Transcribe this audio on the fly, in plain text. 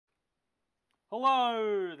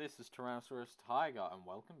Hello, this is Tyrannosaurus Tiger, and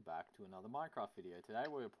welcome back to another Minecraft video. Today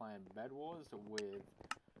we're playing Bed Wars with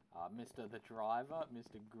Mr. the Driver,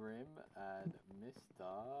 Mr. Grimm, and Mr.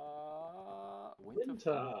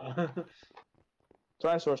 Winter.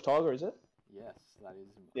 Tyrannosaurus Tiger, is it? Yes, that is.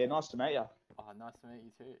 Yeah, nice to meet you. Oh, nice to meet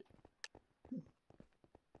you too.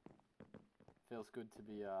 Feels good to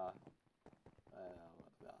be a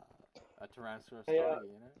Tyrannosaurus Tiger,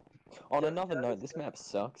 you know? On another note, this map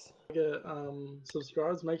sucks.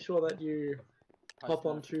 Subscribers, make sure that you hop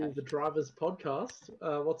onto the Driver's podcast.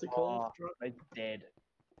 What's it called? It's dead.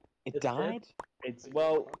 It died? It's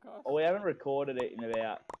we haven't recorded it in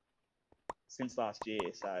about since last year,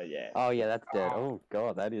 so yeah. Oh yeah, that's dead. Oh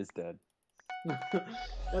god, that is dead.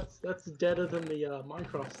 that's deader than the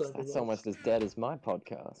Minecraft server. That's almost as dead as my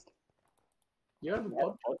podcast. You have a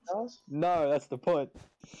podcast? No, that's the point.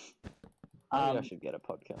 Maybe I Um, should get a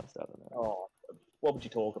podcast. I don't know. Oh, what would you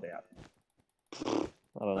talk about?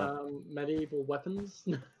 I don't know. Medieval weapons.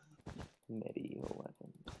 Medieval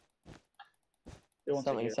weapons. Who wants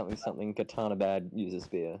to hear Something. Katana bad uses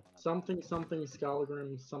spear. something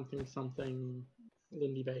Scarlegrim. Something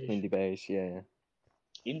Lindy Beige. Windy beige, yeah.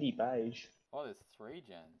 Indie beige. Oh, there's 3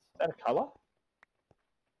 gens. Is that a colour?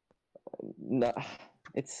 No,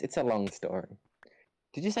 it's a long story.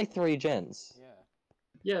 Did you say 3 gens? Yeah.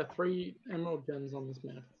 Yeah, 3 emerald gens on this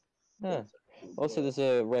map. Huh. Also, there's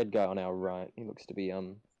a red guy on our right. He looks to be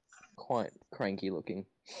quite cranky looking.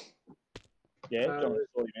 Yeah, do you want to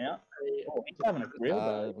sort him out? Oh, he's having a grill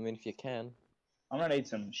though. I mean, if you can. I'm gonna need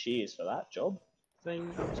some shears for that job.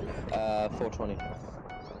 Thing. 420.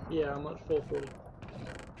 Yeah, I'm at 440.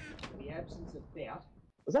 In the absence of doubt.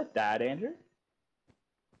 Was that Dad, Andrew?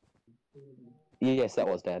 Yes, that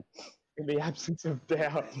was Dad. In the absence of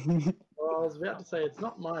doubt. Well, I was about to say it's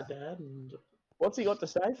not my dad, and What's he got to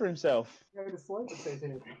say for himself? Go to sleep, it says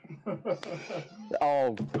here.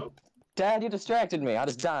 Oh, Dad, you distracted me. I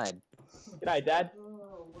just died. G'day, Dad.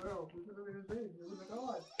 Oh, well, we could have been in bed. We wouldn't have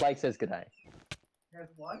died. Blake says good day. How's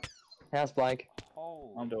Blake? How's Blake?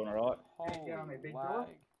 Holy. I'm doing alright. Holy How you going, big lag. dog?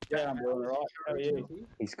 Yeah, I'm doing alright. How are you?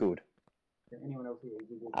 He's good. Anyone else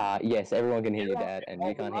here? Yes, everyone can hear you, Dad, and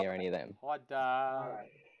you can't hear any of them. Hi, Dad. Alright.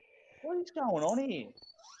 What is going on here?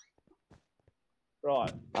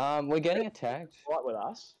 Right. We're getting attacked. Fight with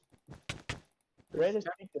us. Red has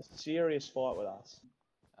picked a serious fight with us.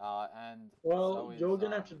 And well, so is, you're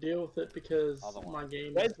gonna have to deal with it because other one. my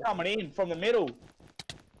game. Red's coming in from the middle.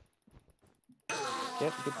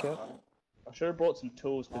 Yep, good cut. I should have brought some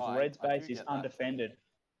tools because Oh, Red's I do base is get that. undefended.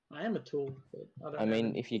 I am a tool, but I don't. I mean,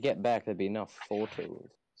 have if you get back, there'd be enough 4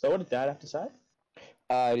 tools. So what did Dad have to say?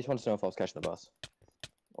 I just wanted to know if I was catching the bus.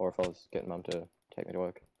 Or if I was getting Mum to take me to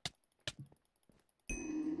work.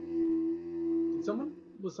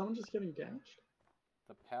 Was someone just getting gashed?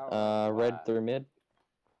 The power. Red lag. through mid.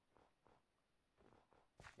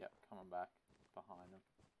 Yep, coming back behind him.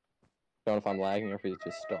 Don't know if I'm lagging or if he's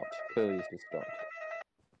just stopped. Clearly he's just stopped.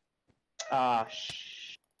 Ah,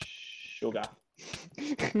 sugar.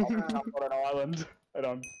 I'm on an island and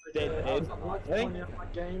I'm dead. I'd like to point out my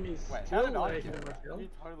game is Wait, how still did I lagging get in my that? field. You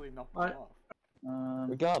totally knocked I- me off.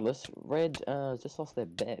 Regardless, Red just lost their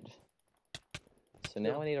bed. So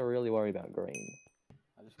now I need to really worry about green.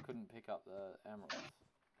 I just couldn't pick up the emeralds.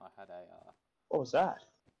 I had a What was that?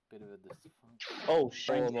 bit of a dysfunction. Oh, 4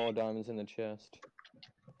 shit. more diamonds in the chest.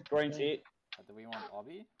 Green's hit. Do we want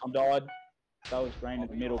Obby? I'm died. That was green in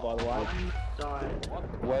the middle, by the way. Died.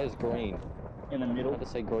 What? Where's green? In the I middle. had to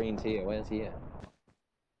say green's here. Where's he at?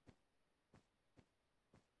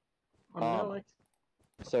 I'm now like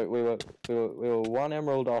So we were 1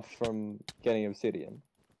 emerald off from getting obsidian.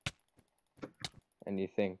 And you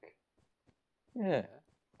think, yeah,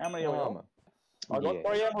 How many no are we on? armor. I got Yeah.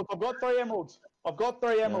 3 emeralds. I've got 3 emeralds. I've got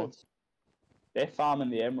 3 emeralds. They're farming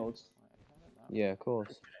the emeralds. Yeah, of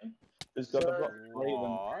course. There's got, So- I've got 3 of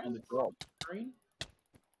them on the drop. green.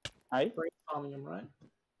 Hey? Green farming them, right?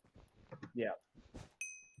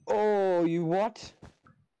 Oh, you what?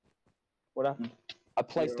 What happened? I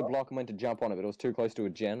placed a right. block and went to jump on it, but it was too close to a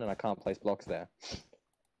gen, and I can't place blocks there.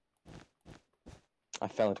 I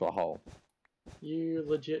fell into a hole. You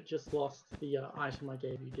legit just lost the item I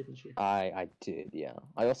gave you, didn't you? I did, yeah.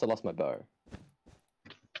 I also lost my bow.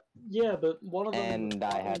 Yeah, but one of them. And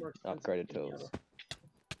I had upgraded than the tools. other.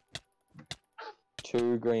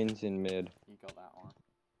 2 greens in mid. You got that one.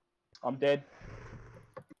 I'm dead.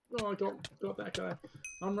 Oh, I got that guy.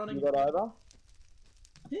 I'm running. You got over?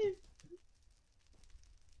 Yeah.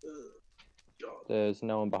 God. There's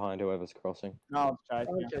no one behind whoever's crossing. No, I'm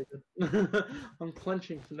chasing you. Okay, good. I'm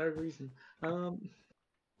clenching for no reason. Right,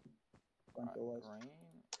 always. green.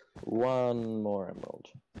 1 more emerald.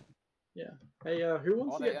 Hey, who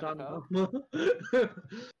wants Oh, to they get end diamond the armor?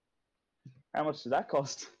 How much does that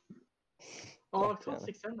cost? Oh, Oh, it costs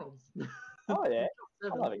damn. 6 emeralds. Oh yeah.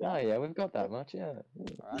 Seven. I'll have a go. Oh yeah, we've got that much, yeah.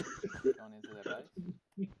 Alright, going into their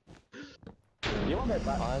base. You want that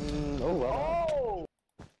back? Oh well. Oh!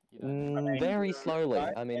 You don't. I mean, Very slowly.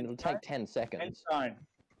 Endstone? I mean, it'll take 10 seconds. Endstone.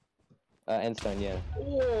 Endstone, yeah.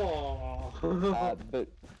 Whoa! But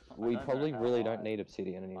I we don't probably know how really I- don't need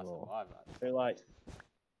obsidian I anymore. survive that. Too late.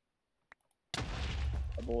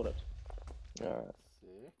 I bought it. Alright.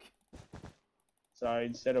 Sick. So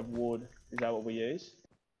instead of wood, is that what we use?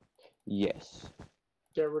 Yes.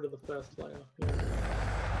 Get rid of the first layer.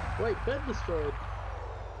 Yeah. Wait, bed destroyed.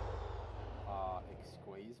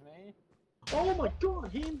 Excuse me? Oh my god,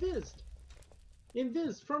 he invised!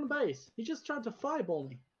 Invised from base. He just tried to fireball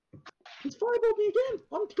me. He's fireballed me again!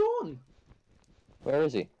 I'm gone! Where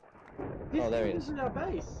is he? He's Oh, there he is. in our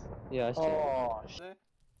base. Yeah, I see him. Oh, There?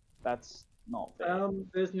 that's not fair.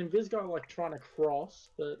 There's an invis guy like trying to cross,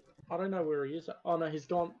 but I don't know where he is. Oh no, he's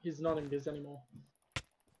gone. He's not invis anymore.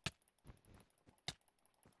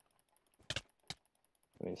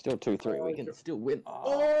 I mean, still 2-3. We Oh, can still win.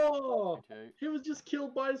 Oh! Me too. He was just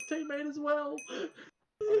killed by his teammate as well.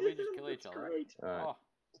 Or did we just kill each That's other? great. Alright. Oh,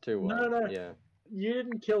 2-1. No. Yeah. You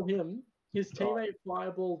didn't kill him. His teammate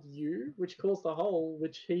fireballed you, which caused the hole,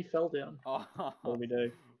 which he fell down. oh. What do we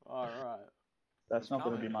do? Alright. That's not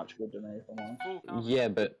going to be coming. much good to me, if I'm honest. Full coming. Yeah,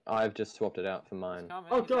 but I've just swapped it out for He's mine.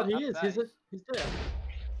 coming. Oh He's god, at he that is. base. He's there.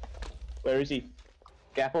 Where is he?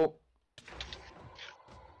 Gapple.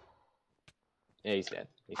 Yeah, he's dead.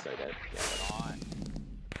 He's so dead. Yeah. Fine.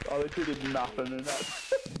 Oh, they two did nothing in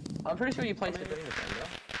that. I'm pretty sure you placed the green defender.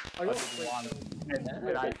 I I got did three one. kills.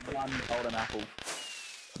 And ate one golden apple.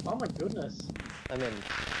 Oh my goodness. I mean,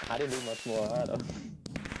 I didn't do much more either.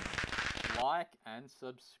 Like and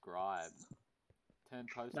subscribe. Turn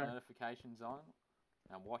post No. notifications on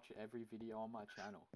and watch every video on my channel.